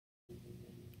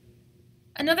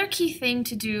Another key thing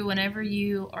to do whenever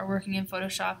you are working in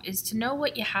Photoshop is to know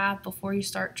what you have before you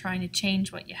start trying to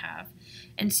change what you have.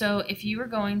 And so if you are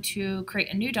going to create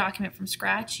a new document from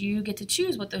scratch, you get to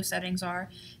choose what those settings are.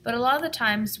 But a lot of the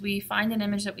times we find an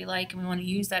image that we like and we want to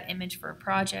use that image for a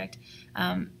project.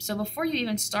 So before you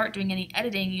even start doing any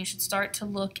editing, you should start to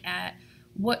look at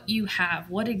what you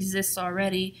have, what exists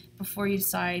already, before you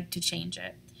decide to change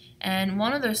it. And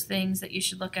one of those things that you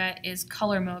should look at is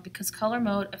color mode, because color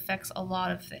mode affects a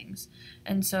lot of things.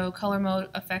 And so color mode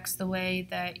affects the way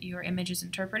that your image is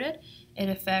interpreted. It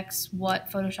affects what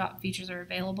Photoshop features are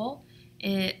available.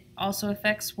 It also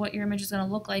affects what your image is going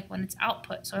to look like when it's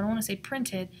output. So I don't want to say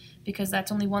printed, because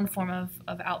that's only one form of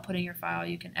outputting your file.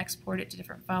 You can export it to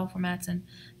different file formats and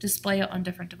display it on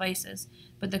different devices.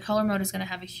 But the color mode is going to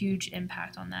have a huge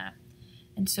impact on that.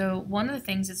 And so one of the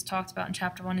things that's talked about in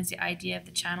Chapter 1 is the idea of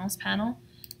the Channels panel.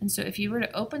 And so if you were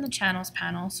to open the Channels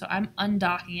panel, so I'm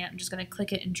undocking it, I'm just going to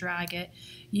click it and drag it,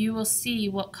 you will see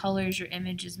what colors your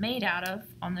image is made out of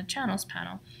on the Channels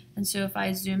panel. And so if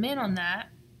I zoom in on that,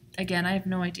 again, I have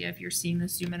no idea if you're seeing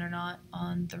this zoom in or not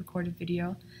on the recorded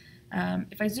video.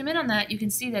 If I zoom in on that, you can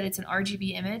see that it's an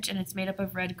RGB image and it's made up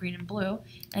of red, green, and blue.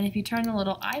 And if you turn the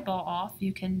little eyeball off,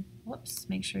 you can, whoops,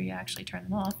 make sure you actually turn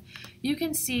them off, you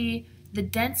can see the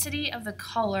density of the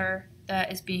color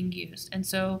that is being used. And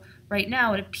so right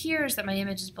now it appears that my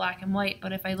image is black and white,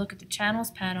 but if I look at the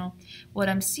channels panel, what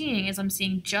I'm seeing is I'm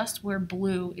seeing just where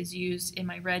blue is used in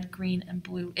my red, green, and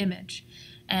blue image.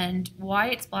 And why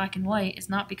it's black and white is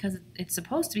not because it's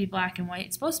supposed to be black and white,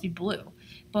 it's supposed to be blue.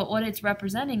 But what it's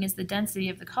representing is the density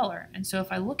of the color. And so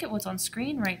if I look at what's on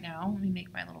screen right now, let me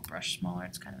make my little brush smaller,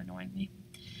 it's kind of annoying me.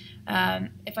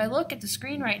 If I look at the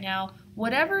screen right now,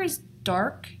 whatever is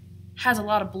dark has a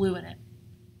lot of blue in it,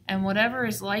 and whatever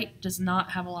is light does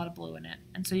not have a lot of blue in it.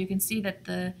 And so you can see that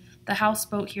the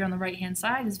houseboat here on the right hand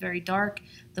side is very dark,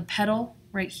 the pedal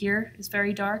right here is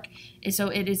very dark, and so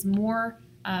it is more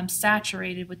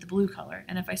saturated with the blue color.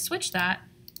 And if I switch that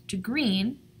to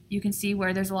green, you can see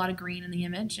where there's a lot of green in the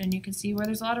image, and you can see where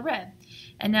there's a lot of red.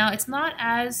 And now it's not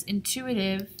as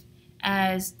intuitive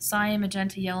as cyan,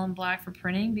 magenta, yellow, and black for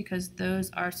printing, because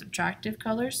those are subtractive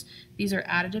colors. These are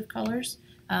additive colors.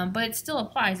 But it still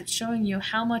applies. It's showing you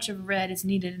how much of red is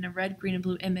needed in a red, green, and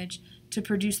blue image to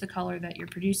produce the color that you're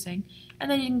producing.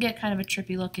 And then you can get kind of a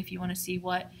trippy look if you want to see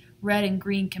what red and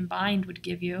green combined would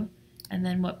give you, and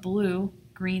then what blue,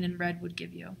 green, and red would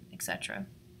give you, etc.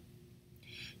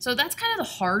 So that's kind of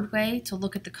the hard way to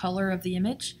look at the color of the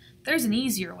image. There's an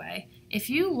easier way. If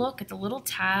you look at the little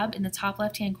tab in the top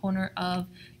left-hand corner of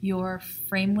your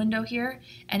frame window here,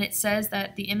 and it says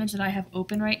that the image that I have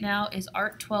open right now is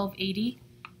Art1280,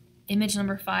 image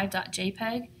number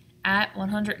 5.jpg at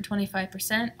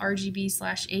 125%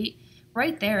 RGB/8.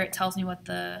 Right there it tells me what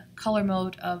the color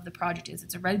mode of the project is.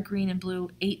 It's a red, green, and blue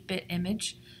 8-bit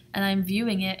image, and I'm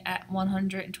viewing it at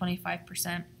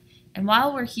 125%. And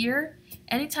while we're here,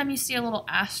 anytime you see a little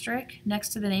asterisk next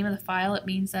to the name of the file, it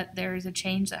means that there is a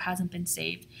change that hasn't been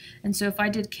saved. And so if I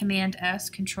did Command-S,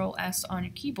 Control-S on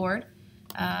your keyboard,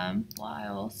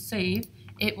 while save,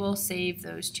 it will save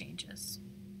those changes.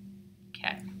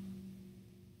 Okay.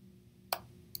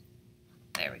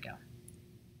 There we go.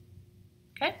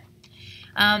 Okay.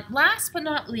 Last but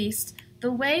not least,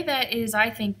 the way that is,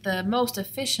 I think, the most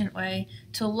efficient way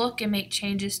to look and make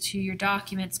changes to your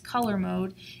document's color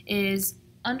mode is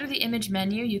under the image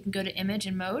menu. You can go to image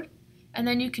and mode, and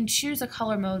then you can choose a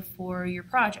color mode for your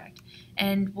project.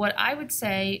 And what I would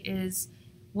say is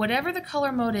whatever the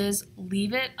color mode is,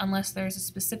 leave it unless there's a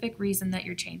specific reason that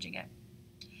you're changing it.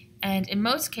 And in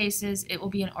most cases, it will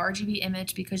be an RGB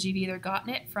image because you've either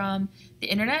gotten it from the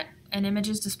internet, and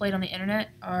images displayed on the internet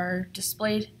are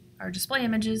display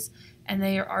images, and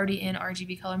they are already in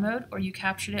RGB color mode, or you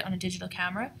captured it on a digital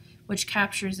camera, which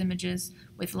captures images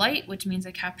with light, which means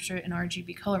they capture it in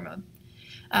RGB color mode.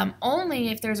 Only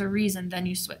if there's a reason, then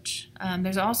you switch.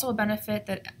 There's also a benefit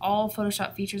that all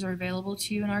Photoshop features are available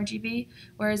to you in RGB,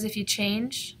 whereas if you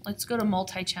change, let's go to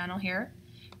multi-channel here,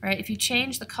 right? If you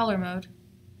change the color mode,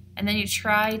 and then you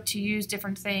try to use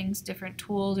different things, different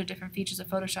tools, or different features of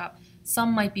Photoshop,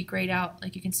 some might be grayed out.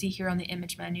 Like you can see here on the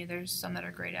image menu, there's some that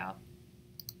are grayed out.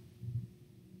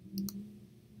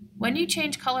 When you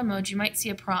change color mode, you might see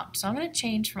a prompt. So I'm going to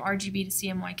change from RGB to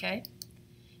CMYK.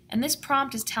 And this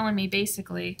prompt is telling me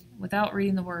basically, without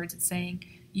reading the words, it's saying,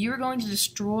 you're going to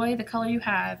destroy the color you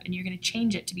have and you're going to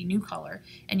change it to be new color.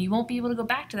 And you won't be able to go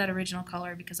back to that original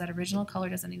color because that original color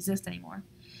doesn't exist anymore.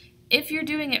 If you're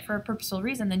doing it for a purposeful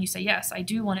reason, then you say, yes, I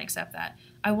do want to accept that.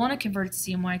 I want to convert it to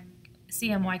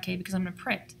CMYK because I'm going to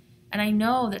print. And I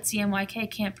know that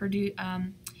CMYK can't produce,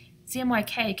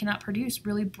 CMYK cannot produce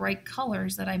really bright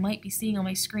colors that I might be seeing on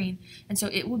my screen, and so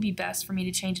it would be best for me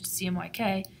to change it to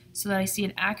CMYK so that I see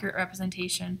an accurate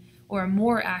representation or a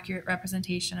more accurate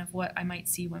representation of what I might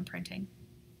see when printing.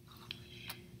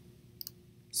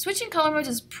 Switching color modes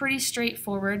is pretty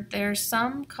straightforward. There are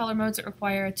some color modes that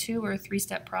require a 2 or a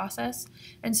 3-step process.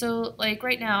 And so, like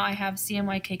right now, I have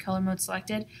CMYK color mode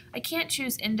selected. I can't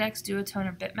choose index, duotone,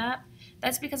 or bitmap.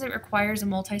 That's because it requires a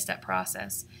multi-step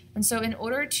process. And so in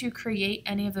order to create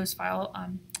any of those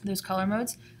those color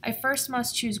modes, I first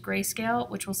must choose grayscale,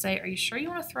 which will say, are you sure you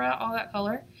want to throw out all that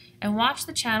color? And watch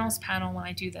the channels panel when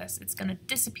I do this. It's going to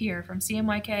disappear from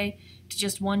CMYK to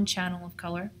just one channel of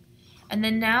color. And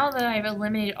then now that I've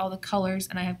eliminated all the colors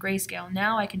and I have grayscale,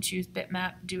 now I can choose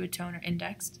bitmap, duotone, or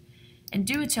indexed. And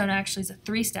duotone actually is a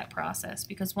 3-step process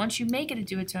because once you make it a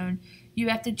duotone, you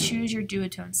have to choose your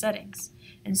duotone settings.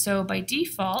 And so by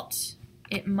default,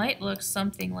 it might look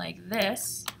something like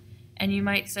this. And you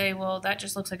might say, well, that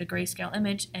just looks like a grayscale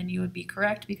image, and you would be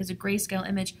correct because a grayscale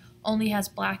image only has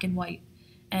black and white.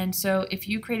 And so if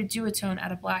you create a duotone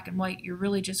out of black and white, you're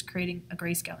really just creating a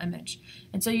grayscale image.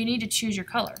 And so you need to choose your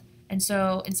color. And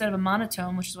so instead of a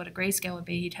monotone, which is what a grayscale would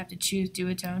be, you'd have to choose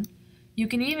duotone. You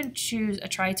can even choose a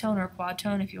tritone or a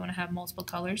quadtone if you want to have multiple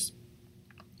colors.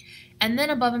 And then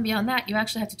above and beyond that, you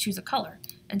actually have to choose a color.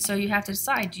 And so you have to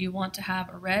decide, do you want to have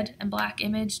a red and black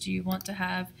image? Do you want to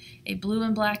have a blue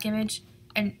and black image?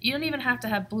 And you don't even have to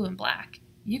have blue and black.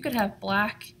 You could have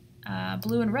black,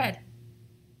 blue and red.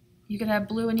 You could have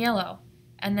blue and yellow.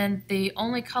 And then the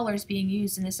only colors being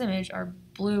used in this image are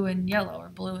blue and yellow, or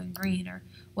blue and green, or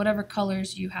whatever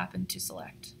colors you happen to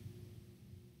select.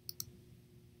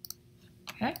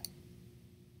 Okay?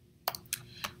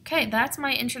 Okay, that's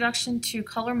my introduction to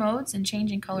color modes and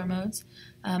changing color modes.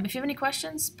 If you have any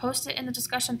questions, post it in the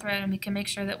discussion thread and we can make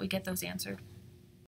sure that we get those answered.